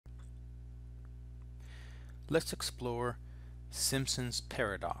let's explore Simpson's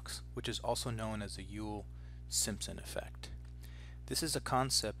paradox, which is also known as the Simpson effect. This is a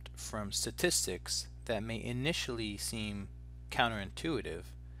concept from statistics that may initially seem counterintuitive,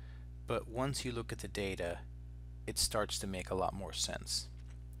 but once you look at the data, it starts to make a lot more sense.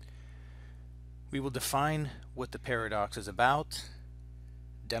 We will define what the paradox is about,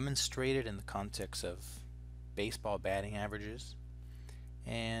 demonstrate it in the context of baseball batting averages,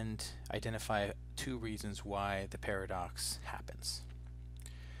 and identify two reasons why the paradox happens.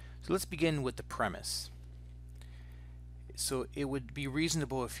 So let's begin with the premise. So it would be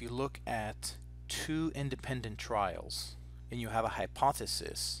reasonable if you look at two independent trials and you have a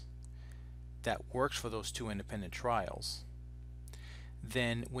hypothesis that works for those two independent trials.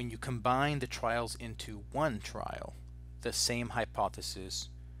 Then when you combine the trials into one trial, the same hypothesis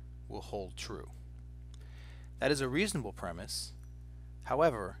will hold true. That is a reasonable premise.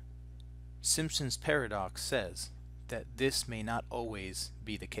 However, Simpson's paradox says that this may not always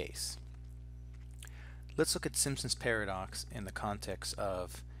be the case. Let's look at Simpson's paradox in the context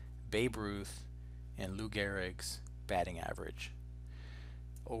of Babe Ruth and Lou Gehrig's batting average.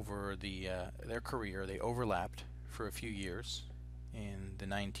 Over their career, they overlapped for a few years in the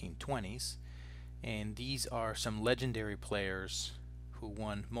 1920s, and these are some legendary players who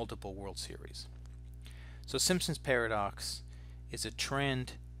won multiple World Series. So Simpson's paradox is a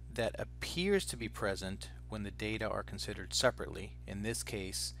trend that appears to be present when the data are considered separately, in this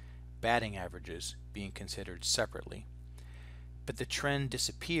case batting averages being considered separately, but the trend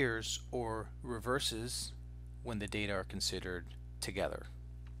disappears or reverses when the data are considered together.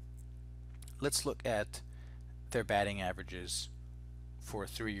 Let's look at their batting averages for a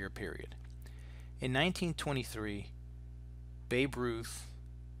 3-year period. In 1923, Babe Ruth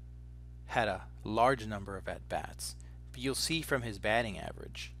had a large number of at-bats, but you'll see from his batting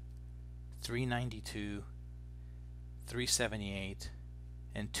average 392, 378,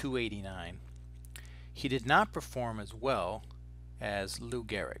 and 289, he did not perform as well as Lou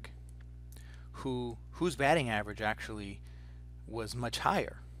Gehrig, whose batting average actually was much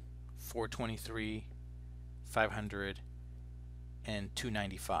higher, 423, 500, and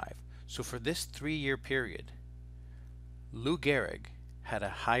 295. So for this 3-year period, Lou Gehrig had a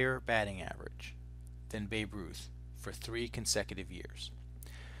higher batting average than Babe Ruth for 3 consecutive years.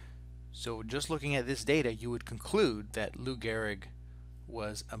 So just looking at this data, you would conclude that Lou Gehrig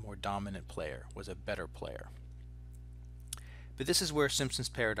was a more dominant player, was a better player. But this is where Simpson's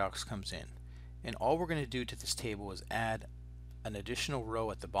paradox comes in. And all we're going to do to this table is add an additional row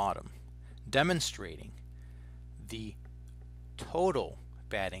at the bottom, demonstrating the total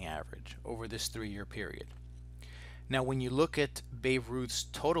batting average over this 3-year period. Now when you look at Babe Ruth's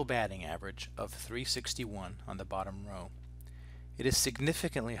total batting average of 361 on the bottom row, it is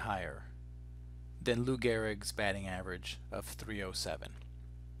significantly higher than Lou Gehrig's batting average of 307.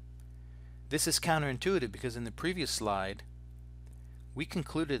 This is counterintuitive because in the previous slide we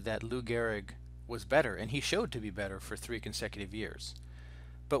concluded that Lou Gehrig was better, and he showed to be better for 3 consecutive years.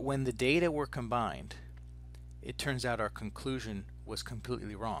 But when the data were combined, it turns out our conclusion was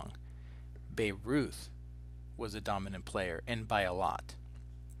completely wrong. Babe Ruth was a dominant player, and by a lot.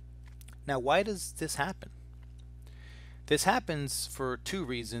 Now why does this happen? This happens for 2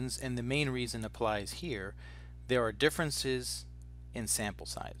 reasons, and the main reason applies here. There are differences in sample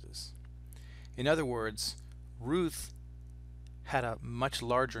sizes. In other words, Ruth had a much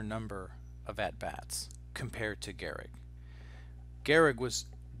larger number of at-bats compared to Gehrig. Gehrig was,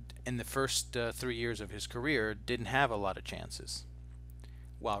 in the first 3 years of his career, didn't have a lot of chances,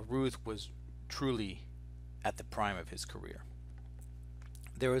 while Ruth was truly at the prime of his career.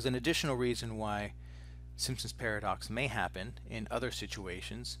 There is an additional reason why Simpson's paradox may happen in other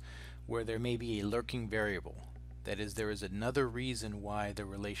situations where there may be a lurking variable. That is, there is another reason why the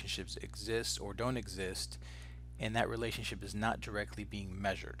relationships exist or don't exist, and that relationship is not directly being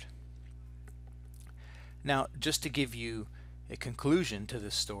measured. Now, just to give you a conclusion to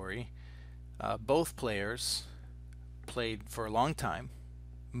this story, both players played for a long time,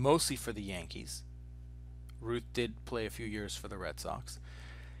 mostly for the Yankees. Ruth did play a few years for the Red Sox,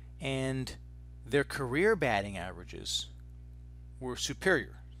 and their career batting averages were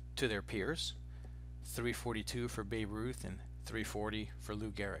superior to their peers, 342 for Babe Ruth and 340 for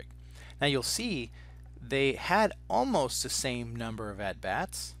Lou Gehrig. Now you'll see they had almost the same number of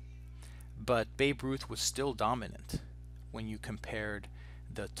at-bats, but Babe Ruth was still dominant when you compared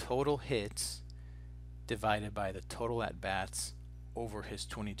the total hits divided by the total at-bats over his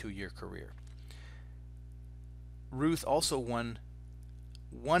 22-year career. Ruth also won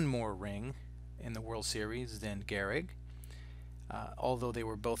one more ring in the World Series than Gehrig, although they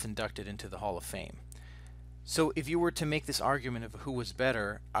were both inducted into the Hall of Fame. So if you were to make this argument of who was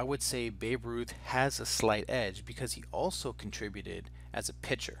better, I would say Babe Ruth has a slight edge because he also contributed as a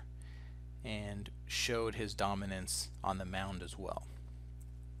pitcher and showed his dominance on the mound as well.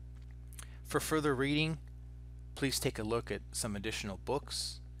 For further reading, please take a look at some additional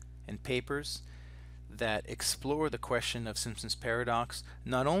books and papers that explore the question of Simpson's paradox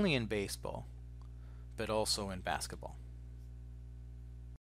not only in baseball, but also in basketball.